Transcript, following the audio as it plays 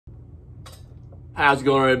How's it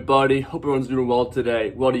going, everybody? Hope everyone's doing well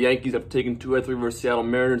today. Well, the Yankees have taken 2 out of 3 versus Seattle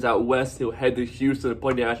Mariners out west. They'll head to Houston to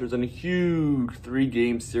play the Astros in a huge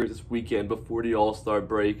 3-game series this weekend before the All-Star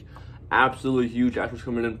break. Absolutely huge. Astros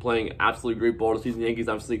coming in playing absolutely great ball this season. Yankees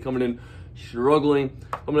obviously coming in struggling.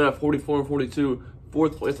 Coming in at 44-42,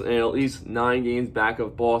 4th place in the AL East, 9 games back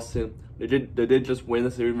of Boston. They did just win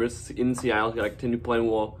the series versus in Seattle. Got to continue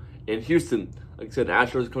playing well in Houston. Like I said, the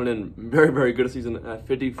Astros coming in very, very good this season at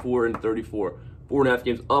 54-34. 4.5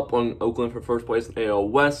 games up on Oakland for first place in AL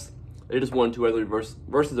West. They just won 2 out of 3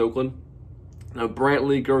 versus Oakland. Now,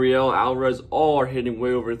 Brantley, Gurriel, Alvarez all are hitting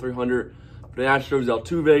way over 300. For the Astros,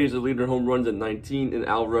 Altuve is the leader in home runs at 19, and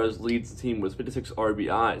Alvarez leads the team with 56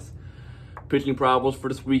 RBIs. Pitching problems for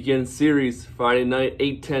this weekend series. Friday night,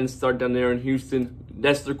 8-10 start down there in Houston.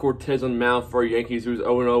 Nestor Cortez on the mound for our Yankees, who's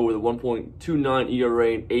 0-0 with a 1.29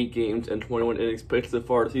 ERA in 8 games and 21 innings pitched so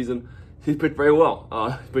far this season. He's pitched very well.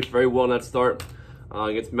 He pitched very well in that start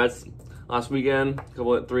against Mets last weekend, a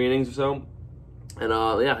couple of 3 innings or so.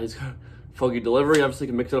 And yeah, he's got funky delivery. Obviously,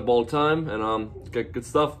 can mix it up all the time and got good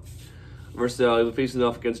stuff. Versus he'll facing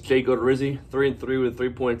off against Jake Odorizzi, 3-3 with a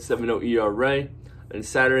 3.70 ERA. And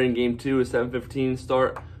Saturday in Game 2, a 7:15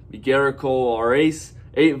 start. Garrett Cole, our ace,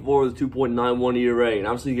 8-4 with a 2.91 ERA. And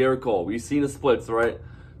obviously, Garrett Cole, we've seen the splits, right?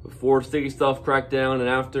 Before sticky stuff cracked down, and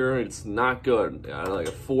after, it's not good. Like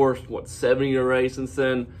a 4.7 ERA since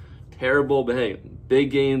then. Terrible, but hey, big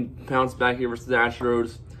game, bounce back here versus the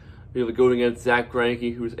Astros. We have a going against Zach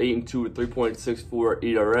Greinke, who's 8-2 with 3.64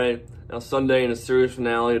 ERA. Now Sunday in a series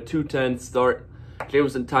finale, a 2-10 start.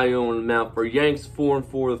 Jameson Taillon on the mound for Yanks,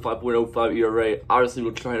 4-4 with 5.05 ERA. Obviously,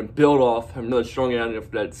 we'll try and build off, have another strong outing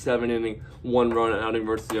after that 7-inning, 1-run outing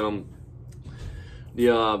versus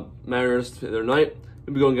the Mariners the other night.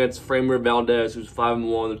 We'll be going against Framber Valdez, who's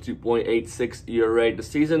 5-1 with 2.86 ERA this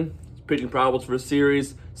season. Pitching problems for the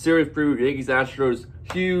series. Series preview, Yankees Astros.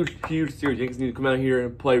 Huge series. Yankees need to come out here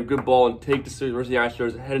and play good ball and take the series versus the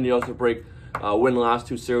Astros ahead in the All-Star break. Win the last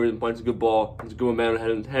 2 series and play some good ball. It's a good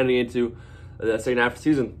momentum heading into the second half of the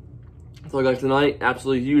season. So guys, tonight,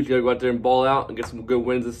 absolutely huge. You gotta go out there and ball out and get some good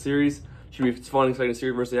wins this series. Should be a fun, exciting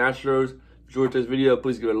series versus the Astros. If you enjoyed today's video,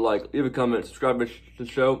 please give it a like, leave a comment, subscribe to the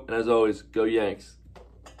show, and as always, go Yanks.